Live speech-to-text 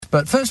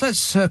But first,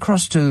 let's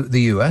cross to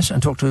the US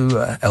and talk to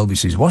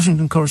LBC's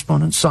Washington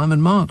correspondent, Simon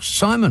Marks.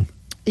 Simon.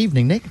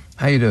 Evening, Nick.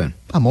 How you doing?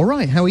 I'm all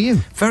right. How are you?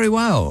 Very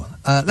well.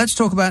 Let's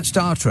talk about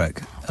Star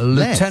Trek.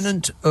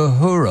 Lieutenant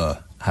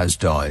Uhura has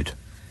died.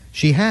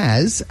 She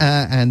has,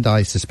 and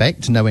I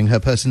suspect, knowing her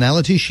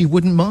personality, she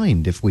wouldn't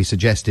mind if we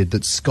suggested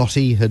that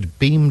Scotty had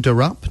beamed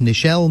her up.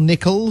 Nichelle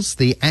Nichols,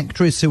 the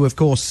actress who, of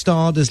course,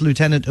 starred as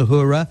Lieutenant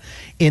Uhura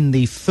in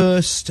the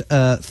first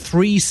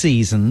 3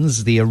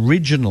 seasons, the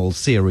original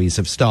series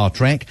of Star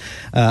Trek,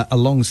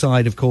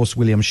 alongside, of course,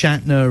 William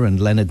Shatner and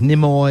Leonard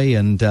Nimoy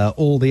and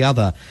all the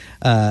other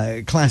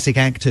classic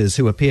actors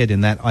who appeared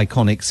in that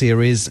iconic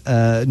series.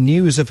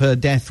 News of her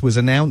death was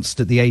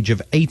announced at the age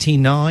of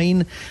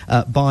 89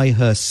 by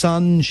her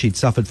son. She'd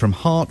suffered from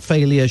heart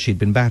failure. She'd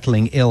been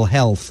battling ill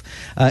health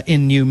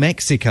in New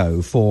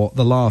Mexico for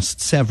the last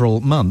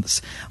several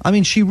months. I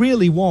mean, she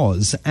really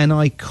was an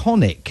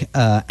iconic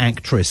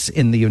actress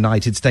in the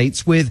United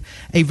States with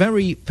a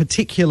very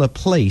particular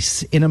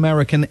place in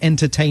American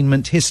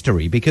entertainment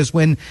history, because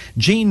when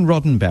Gene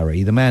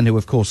Roddenberry, the man who,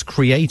 of course,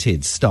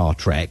 created Star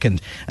Trek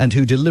and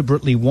who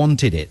deliberately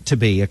wanted it to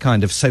be a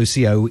kind of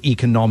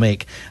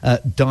socio-economic,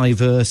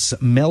 diverse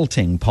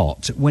melting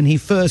pot, when he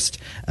first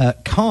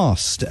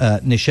cast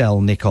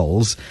Nichelle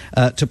Nichols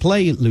to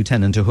play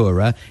Lieutenant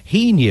Uhura,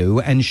 he knew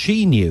and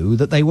she knew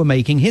that they were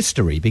making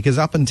history, because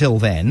up until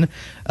then,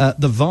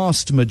 the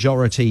vast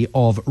majority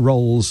of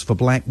roles for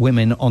black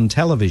women on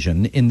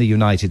television in the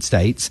United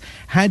States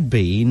had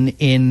been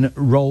in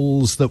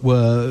roles that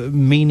were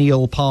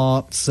menial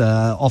parts,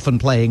 often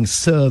playing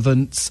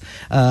servants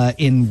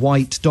in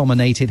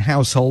white-dominated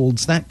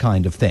households, that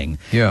kind of thing.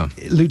 Yeah.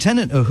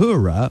 Lieutenant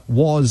Uhura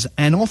was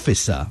an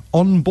officer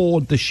on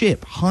board the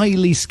ship,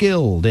 highly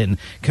skilled in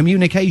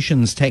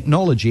communications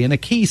technology and a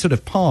key sort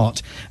of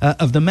part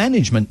of the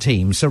management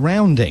team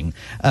surrounding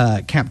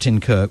Captain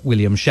Kirk,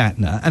 William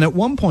Shatner. And at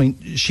one point,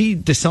 she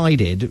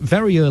decided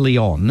very early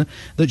on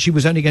that she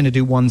was only going to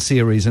do 1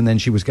 series and then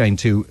she was going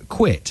to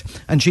quit.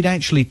 And she'd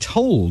actually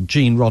told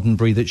Gene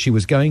Roddenberry that she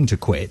was going to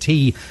quit.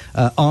 He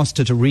asked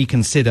her to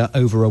reconsider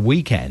over a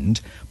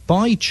weekend.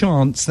 By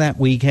chance, that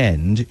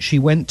weekend, she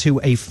went to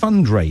a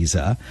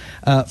fundraiser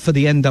for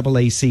the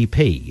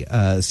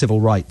NAACP,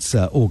 civil rights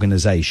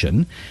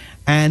organisation,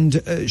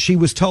 and she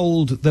was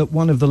told that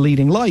one of the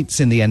leading lights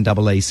in the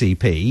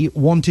NAACP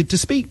wanted to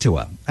speak to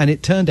her. And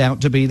it turned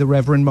out to be the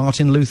Reverend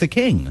Martin Luther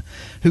King,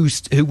 who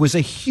was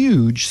a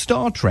huge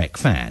Star Trek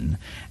fan.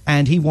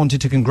 And he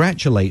wanted to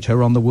congratulate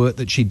her on the work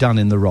that she'd done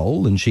in the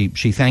role, and she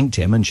thanked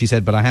him, and she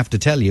said, "But I have to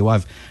tell you,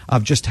 I've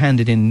just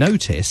handed in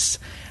notice."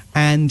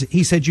 And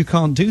he said, "You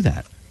can't do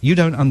that. You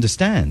don't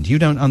understand. You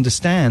don't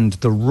understand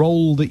the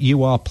role that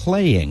you are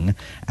playing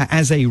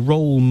as a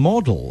role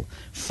model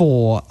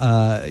for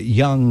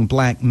young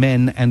black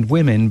men and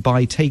women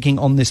by taking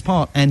on this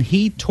part." And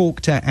he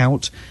talked her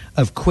out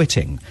of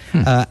quitting.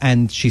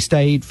 And she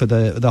stayed for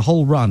the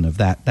whole run of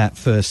that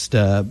first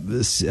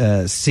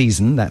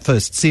season, that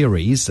first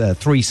series,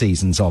 3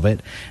 seasons of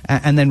it,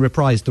 and then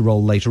reprised the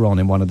role later on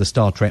in one of the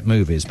Star Trek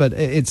movies. But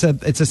it's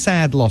a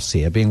sad loss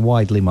here, being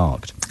widely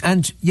marked.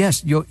 And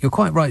yes, you're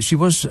quite right. She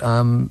was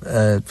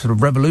sort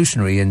of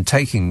revolutionary in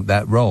taking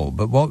that role.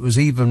 But what was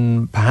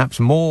even perhaps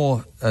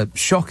more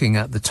shocking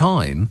at the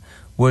time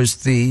was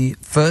the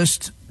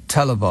first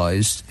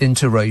televised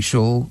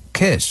interracial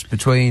kiss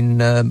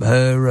between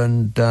her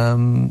and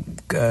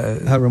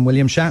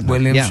William Shatner.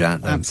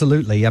 Shatner.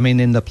 Absolutely. I mean,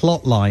 in the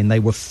plot line, they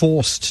were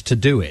forced to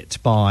do it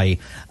by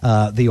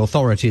the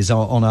authorities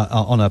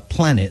on a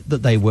planet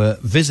that they were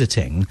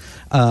visiting.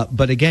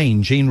 But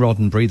again, Gene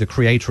Roddenberry, the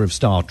creator of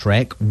Star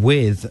Trek,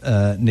 with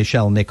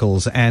Nichelle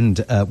Nichols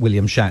and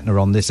William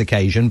Shatner on this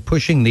occasion,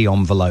 pushing the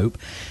envelope.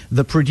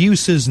 The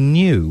producers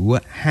knew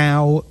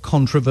how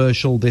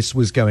controversial this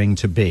was going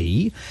to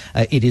be.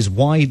 It is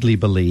widely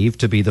believed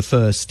to be the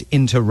first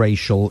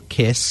interracial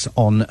kiss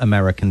on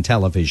American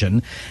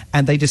television,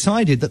 and they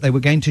decided that they were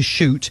going to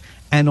shoot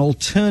an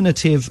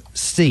alternative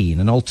scene,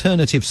 an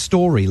alternative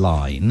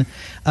storyline,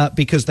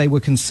 because they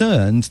were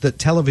concerned that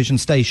television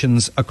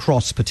stations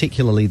across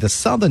particularly the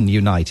southern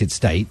United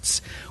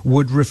States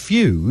would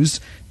refuse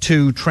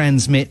to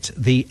transmit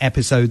the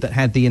episode that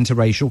had the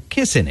interracial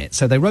kiss in it.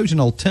 So they wrote an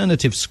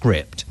alternative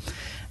script.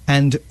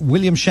 And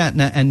William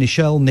Shatner and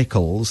Nichelle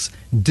Nichols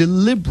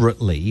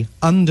deliberately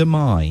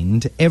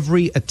undermined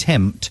every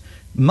attempt,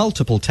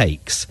 multiple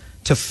takes,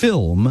 to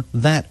film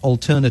that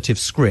alternative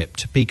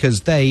script,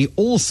 because they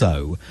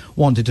also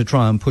wanted to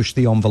try and push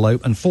the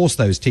envelope and force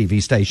those TV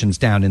stations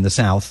down in the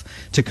South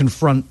to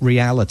confront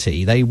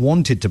reality. They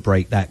wanted to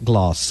break that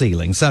glass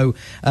ceiling. So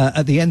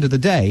at the end of the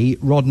day,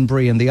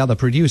 Roddenberry and the other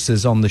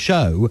producers on the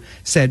show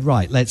said,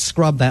 right, let's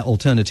scrub that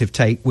alternative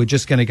take. We're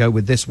just going to go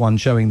with this one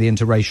showing the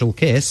interracial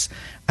kiss.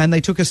 And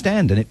they took a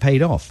stand, and it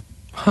paid off.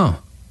 Huh.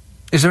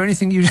 Is there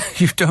anything you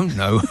don't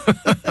know?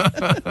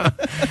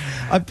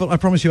 I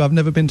promise you, I've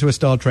never been to a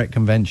Star Trek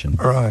convention.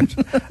 Right.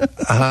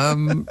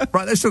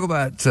 Right, let's talk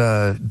about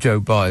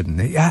Joe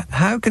Biden.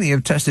 How can he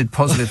have tested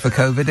positive for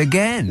COVID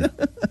again?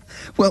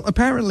 Well,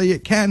 apparently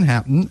it can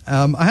happen.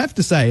 I have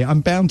to say,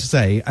 I'm bound to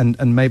say,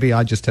 and maybe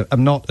I just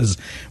am not as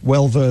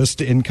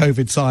well-versed in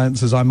COVID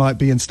science as I might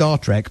be in Star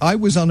Trek, I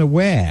was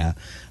unaware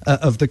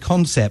of the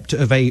concept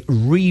of a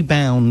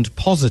rebound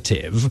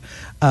positive,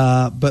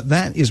 but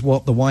that is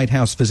what the White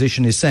House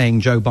physician is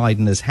saying Joe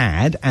Biden has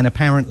had, and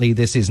apparently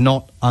this is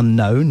not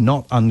unknown,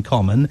 not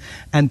uncommon,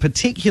 and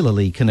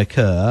particularly can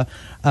occur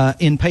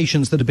in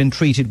patients that have been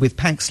treated with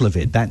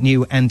Paxlovid, that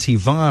new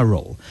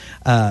antiviral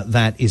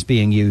that is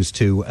being used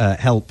to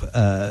help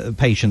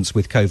patients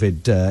with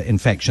COVID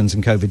infections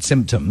and COVID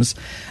symptoms.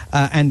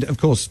 And, of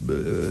course,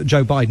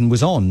 Joe Biden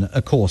was on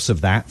a course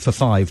of that for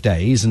 5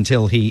 days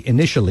until he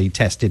initially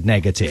tested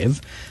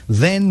negative,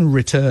 then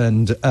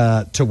returned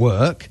to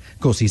work.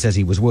 Of course, he says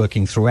he was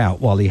working throughout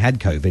while he had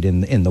COVID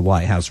in the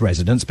White House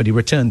residence, but he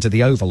returned to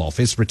the Oval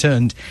Office,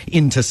 returned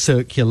into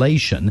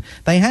circulation.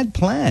 They had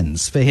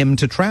plans for him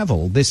to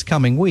travel this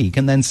coming week,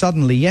 and then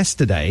suddenly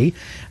yesterday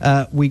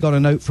we got a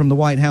note from the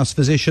White House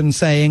physician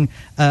saying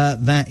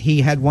that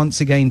he had once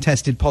again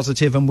tested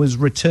positive and was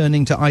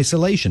returning to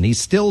isolation.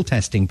 He's still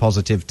testing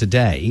positive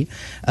today.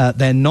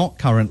 They're not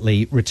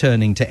currently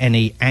returning to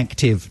any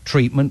active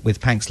treatment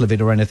with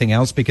Paxlovid or anything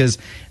else because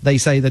they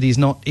say that he's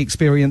not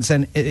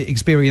experiencing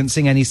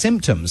any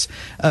symptoms.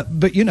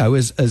 But, you know,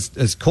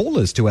 as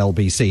callers to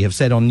LBC have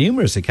said on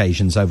numerous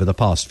occasions over the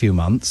past few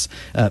months,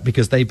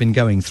 because they've been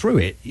going through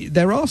it,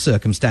 there are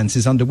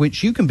circumstances under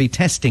which you can be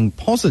testing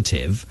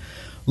positive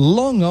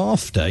long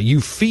after you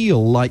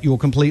feel like you're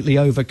completely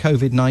over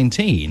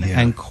COVID-19,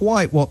 and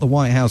quite what the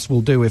White House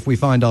will do if we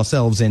find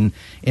ourselves in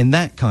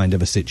that kind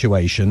of a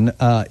situation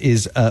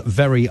is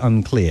very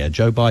unclear.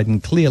 Joe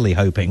Biden clearly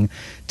hoping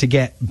to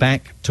get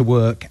back to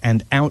work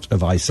and out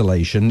of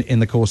isolation in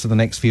the course of the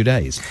next few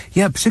days.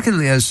 Yeah,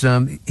 particularly as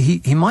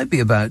he might be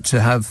about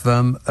to have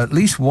at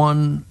least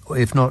one,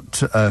 if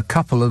not a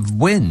couple of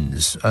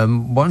wins,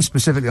 one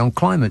specifically on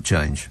climate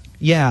change.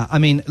 Yeah, I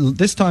mean,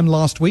 this time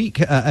last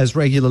week, as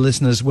regular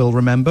listeners will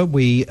remember,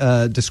 we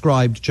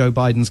described Joe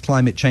Biden's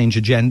climate change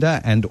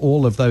agenda and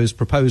all of those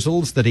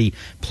proposals that he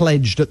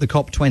pledged at the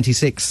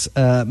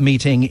COP26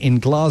 meeting in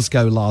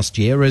Glasgow last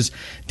year as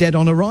dead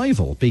on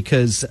arrival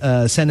because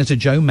Senator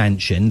Joe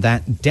Manchin,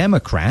 that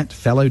Democrat,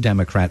 fellow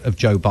Democrat of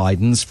Joe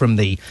Biden's from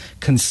the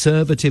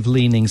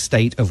conservative-leaning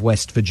state of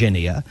West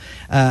Virginia,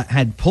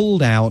 had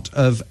pulled out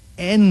of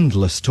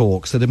endless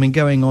talks that have been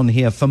going on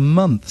here for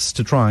months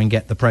to try and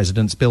get the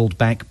president's Build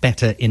Back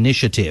Better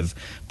initiative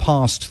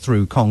passed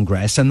through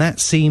Congress, and that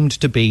seemed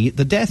to be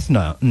the death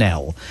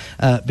knell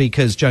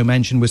because Joe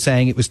Manchin was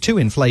saying it was too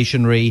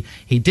inflationary.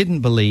 He didn't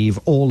believe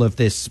all of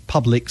this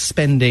public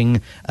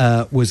spending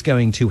was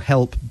going to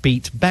help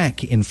beat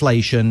back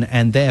inflation,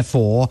 and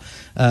therefore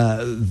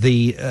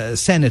the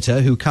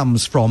senator who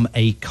comes from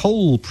a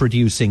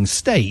coal-producing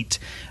state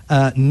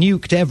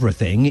nuked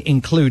everything,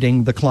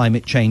 including the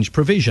climate change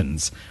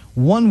provisions.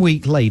 1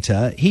 week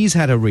later, he's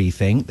had a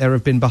rethink. There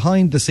have been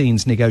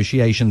behind-the-scenes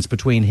negotiations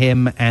between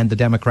him and the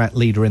Democrat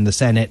leader in the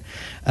Senate,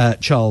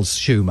 Charles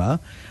Schumer.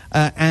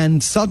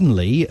 And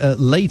suddenly,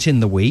 late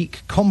in the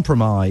week,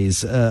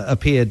 compromise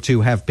appeared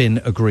to have been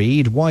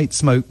agreed. White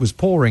smoke was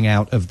pouring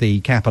out of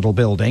the Capitol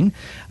building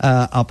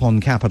up on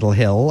Capitol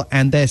Hill,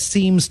 and there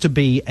seems to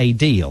be a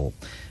deal.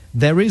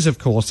 There is, of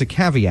course, a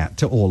caveat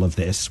to all of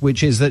this,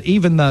 which is that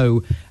even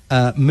though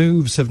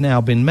moves have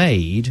now been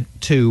made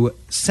to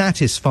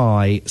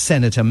satisfy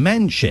Senator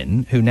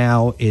Manchin, who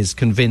now is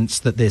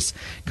convinced that this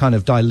kind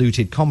of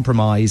diluted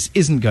compromise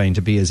isn't going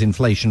to be as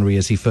inflationary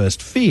as he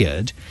first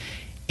feared,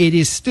 it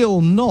is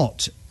still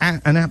not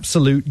an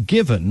absolute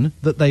given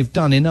that they've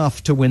done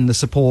enough to win the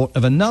support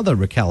of another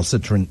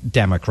recalcitrant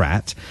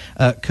Democrat,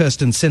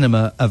 Kyrsten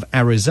Sinema of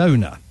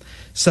Arizona.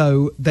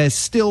 So there's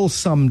still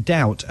some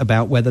doubt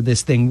about whether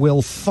this thing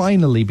will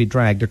finally be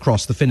dragged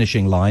across the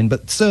finishing line,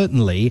 but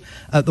certainly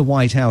at the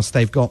White House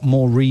they've got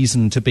more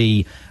reason to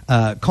be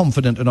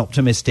confident and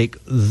optimistic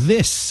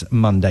this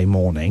Monday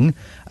morning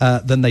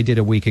than they did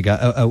a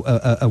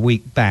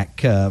week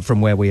back from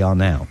where we are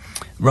now.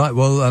 Right,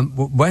 well,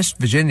 West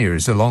Virginia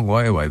is a long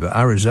way away, but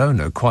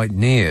Arizona quite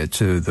near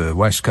to the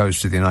west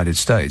coast of the United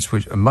States,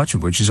 much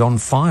of which is on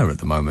fire at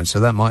the moment,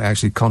 so that might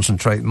actually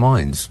concentrate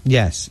minds.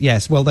 Yes.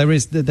 Well, there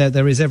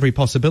is every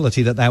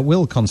possibility that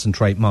will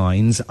concentrate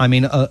minds. I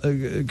mean,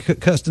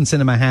 Kyrsten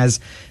Sinema has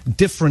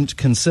different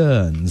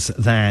concerns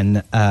than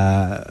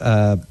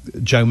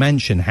Joe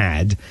Manchin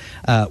had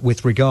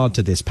with regard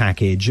to this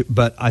package,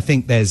 but I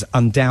think there's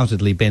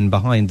undoubtedly been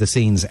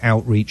behind-the-scenes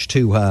outreach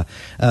to her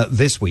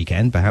this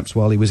weekend, perhaps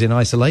while he was in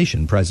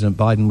isolation. President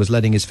Biden was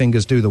letting his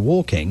fingers do the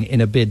walking in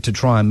a bid to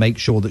try and make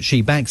sure that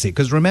she backs it.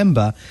 Because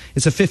remember,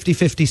 it's a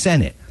 50-50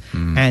 Senate.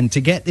 And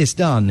to get this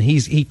done,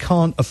 he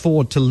can't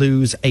afford to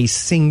lose a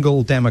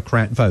single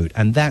Democrat vote.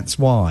 And that's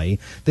why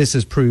this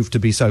has proved to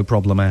be so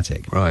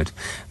problematic. Right.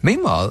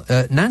 Meanwhile,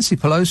 Nancy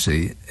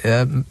Pelosi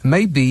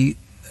may be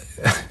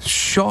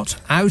shot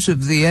out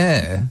of the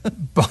air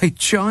by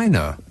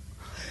China.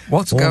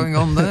 What's going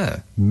on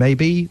there?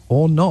 Maybe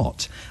or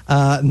not.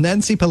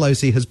 Nancy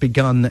Pelosi has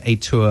begun a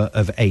tour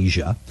of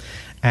Asia.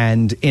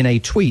 And in a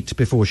tweet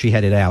before she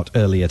headed out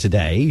earlier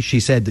today, she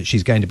said that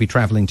she's going to be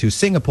travelling to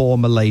Singapore,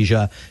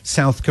 Malaysia,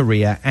 South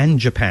Korea and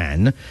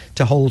Japan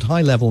to hold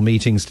high-level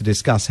meetings to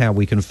discuss how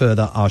we can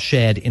further our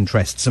shared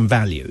interests and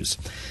values.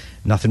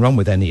 Nothing wrong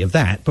with any of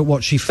that, but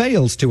what she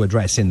fails to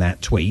address in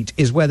that tweet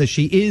is whether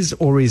she is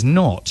or is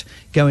not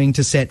going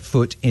to set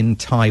foot in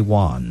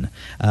Taiwan,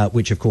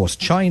 which, of course,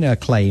 China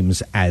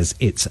claims as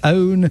its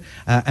own,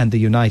 and the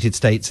United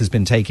States has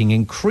been taking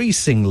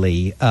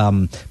increasingly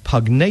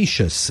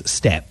pugnacious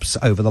steps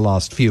over the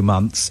last few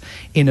months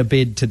in a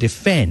bid to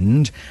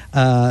defend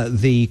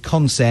the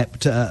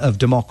concept of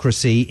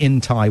democracy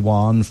in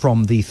Taiwan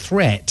from the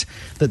threat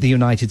that the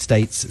United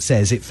States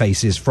says it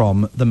faces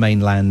from the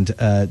mainland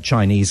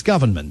Chinese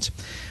government.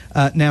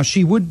 Now,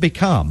 she would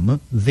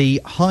become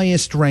the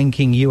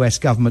highest-ranking U.S.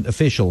 government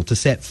official to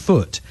set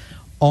foot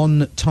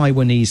on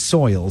Taiwanese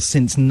soil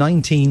since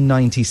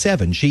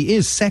 1997. She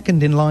is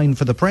second in line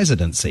for the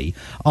presidency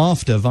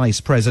after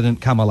Vice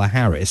President Kamala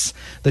Harris.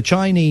 The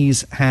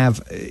Chinese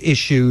have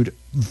issued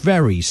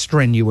very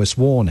strenuous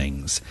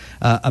warnings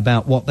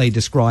about what they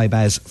describe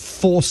as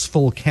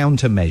forceful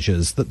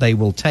countermeasures that they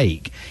will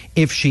take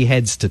if she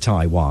heads to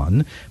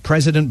Taiwan.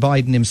 President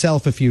Biden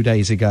himself a few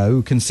days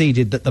ago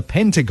conceded that the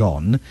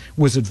Pentagon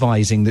was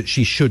advising that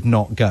she should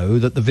not go,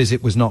 that the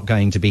visit was not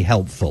going to be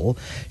helpful.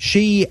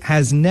 She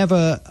has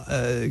never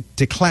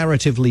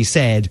declaratively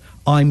said,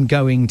 I'm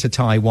going to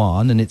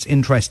Taiwan, and it's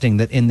interesting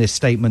that in this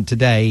statement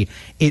today,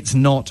 it's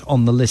not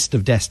on the list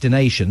of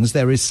destinations.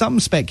 There is some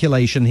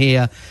speculation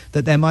here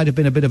that there might have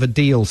been a bit of a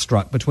deal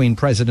struck between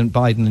President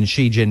Biden and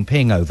Xi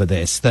Jinping over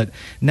this, that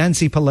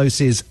Nancy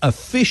Pelosi's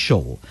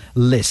official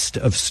list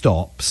of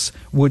stops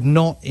would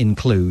not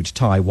include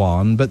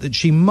Taiwan, but that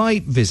she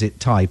might visit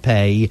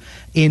Taipei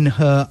in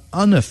her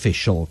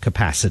unofficial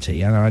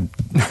capacity. And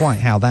quite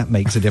how that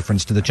makes a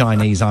difference to the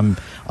Chinese, I'm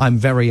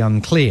very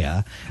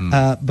unclear.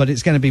 But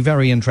it's going to be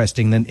very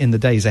interesting then in the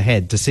days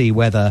ahead to see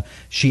whether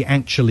she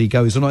actually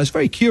goes or not. It's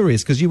very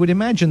curious because you would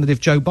imagine that if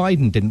Joe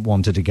Biden didn't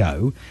want her to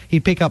go,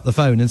 he'd pick up the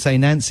phone and say,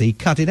 Nancy,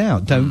 cut it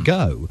out, don't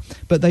go.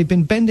 But they've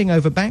been bending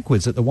over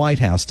backwards at the White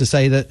House to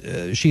say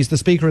that she's the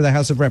Speaker of the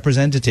House of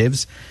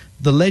Representatives.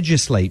 The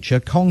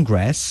legislature,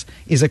 Congress,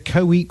 is a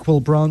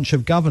co-equal branch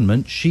of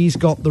government. She's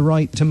got the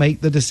right to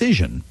make the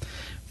decision.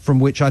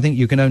 From which I think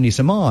you can only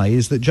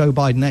surmise that Joe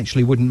Biden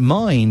actually wouldn't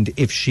mind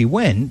if she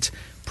went,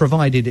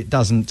 provided it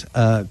doesn't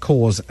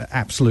cause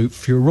absolute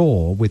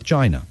furore with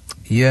China.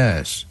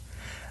 Yes.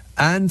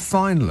 And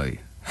finally...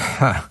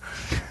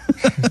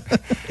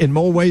 in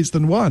more ways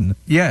than one.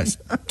 Yes.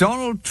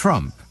 Donald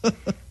Trump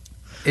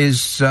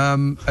is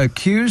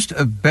accused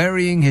of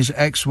burying his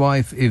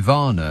ex-wife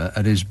Ivana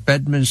at his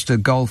Bedminster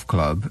Golf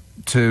Club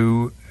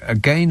to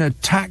gain a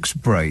tax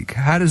break.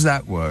 How does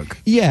that work?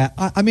 Yeah,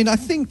 I mean, I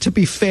think, to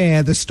be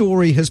fair, the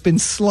story has been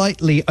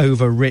slightly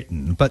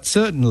overwritten, but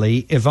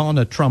certainly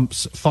Ivana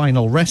Trump's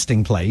final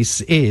resting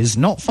place is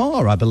not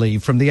far, I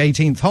believe, from the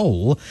 18th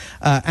hole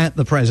at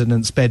the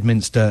President's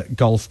Bedminster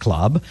Golf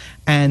Club,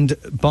 and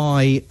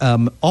by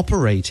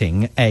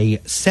operating a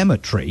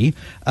cemetery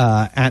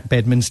at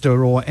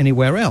Bedminster or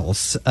anywhere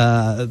else,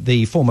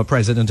 the former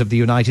President of the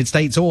United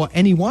States or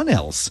anyone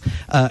else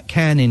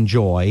can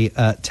enjoy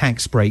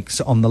tax breaks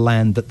on the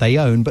land that they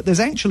own. But there's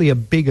actually a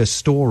bigger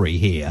story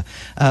here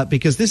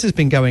because this has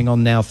been going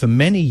on now for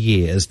many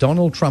years.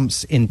 Donald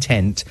Trump's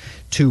intent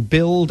to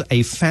build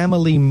a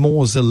family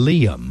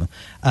mausoleum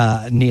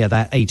near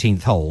that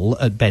 18th hole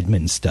at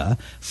Bedminster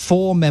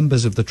for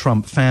members of the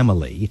Trump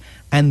family,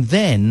 and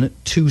then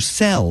to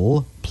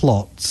sell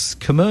plots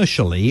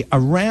commercially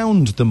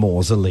around the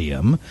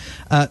mausoleum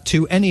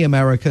to any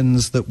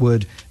Americans that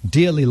would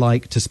dearly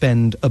like to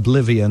spend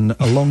oblivion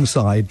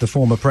alongside the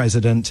former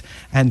president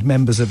and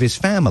members of his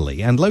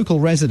family. And local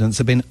residents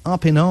have been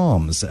up in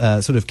arms,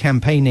 sort of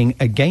campaigning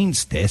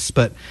against this,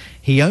 but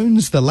he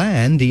owns the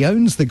land, he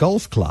owns the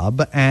golf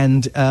club,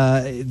 and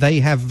they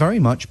have very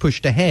much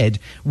pushed ahead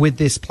with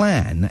this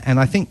plan. And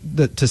I think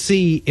that to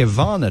see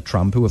Ivana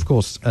Trump, who of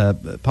course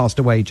passed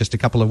away just a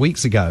couple of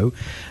weeks ago,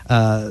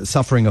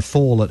 suffering a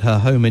fall at her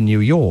home in New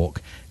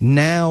York,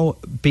 now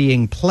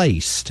being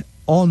placed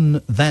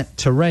on that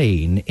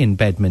terrain in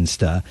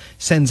Bedminster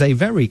sends a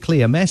very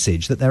clear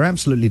message that they're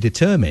absolutely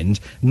determined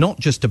not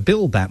just to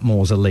build that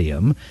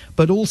mausoleum,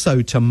 but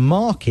also to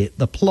market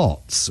the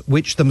plots,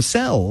 which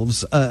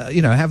themselves,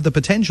 have the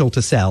potential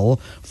to sell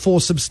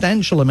for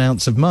substantial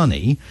amounts of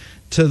money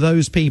to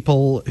those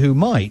people who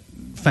might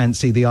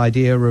fancy the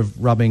idea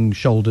of rubbing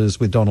shoulders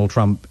with Donald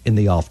Trump in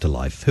the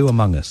afterlife. Who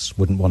among us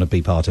wouldn't want to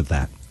be part of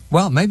that?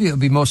 Well, maybe it'll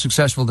be more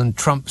successful than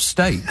Trump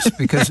Steaks,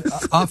 because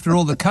after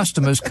all, the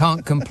customers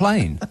can't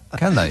complain,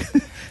 can they?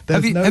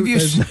 Have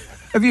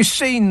you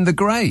seen the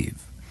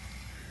grave?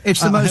 It's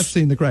the most. I have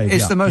seen the grave.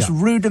 It's the most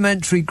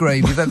rudimentary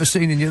grave you've ever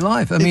seen in your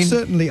life. I mean, it's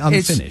certainly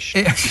unfinished.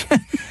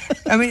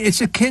 I mean,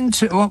 it's akin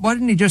to. Why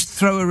didn't he just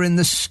throw her in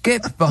the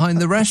skip behind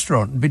the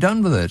restaurant and be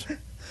done with it?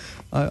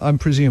 I'm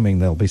presuming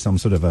there'll be some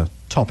sort of a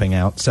topping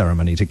out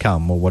ceremony to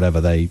come, or whatever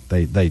they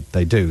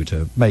do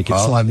to make it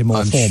slightly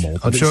more formal.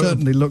 But it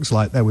certainly looks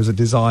like there was a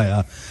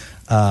desire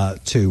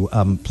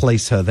to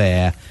place her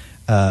there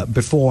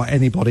before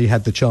anybody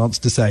had the chance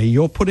to say,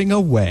 "You're putting her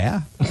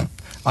where?"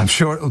 I'm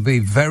sure it will be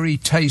very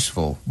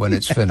tasteful when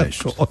it's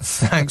finished.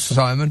 Thanks,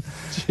 Simon.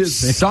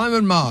 Cheers, Nick.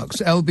 Simon Marks,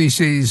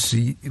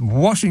 LBC's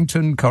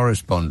Washington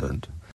correspondent.